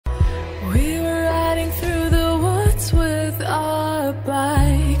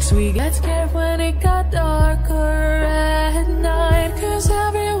bikes. We got scared when it got darker at night, 'cause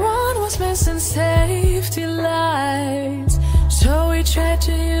everyone was missing safety lights. So we tried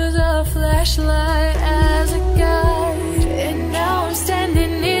to use a flashlight as a guide. And now I'm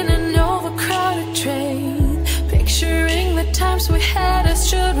standing in an overcrowded train, picturing the times we had as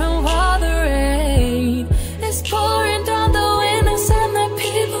children while the rain is pouring down the windows and the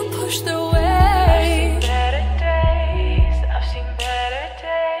people push their way. I've seen better days, I've seen better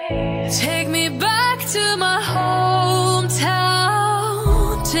days. Take me back to my hometown,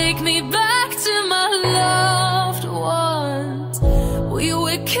 take me back to my loved ones. We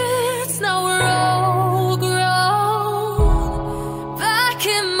were kids, now we're all grown, back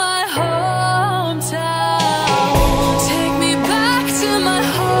in my hometown. Take me back to my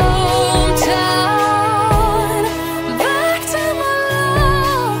hometown, back to my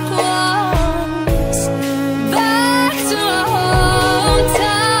loved ones, back to my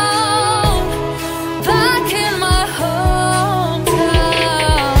hometown, back in my hometown.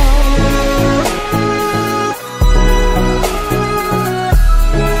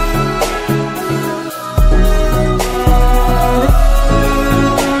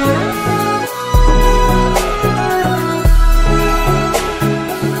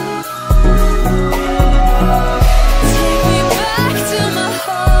 Take me back to my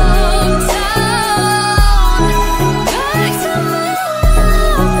hometown, back to my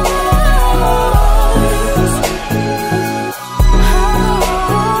loved ones, back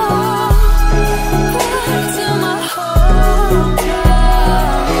to my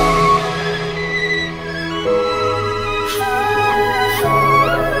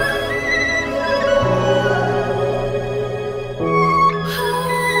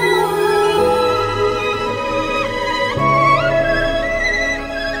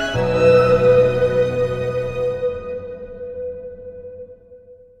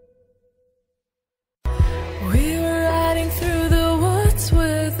We were riding through the woods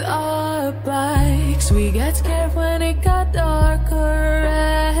with our bikes. We got scared when it got darker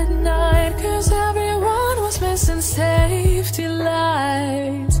at night, 'cause everyone was missing safety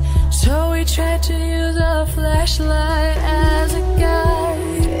lights. So we tried to use a flashlight as a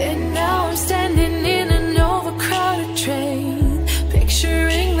guide. And now I'm standing in an overcrowded train,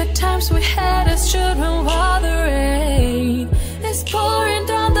 picturing the times we had as children while the rain is pouring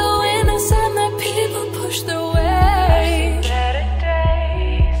down the windows and the people push their way. I've seen better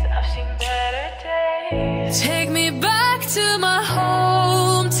days, I've seen better days. Take me back to my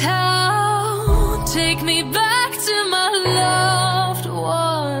hometown, take me back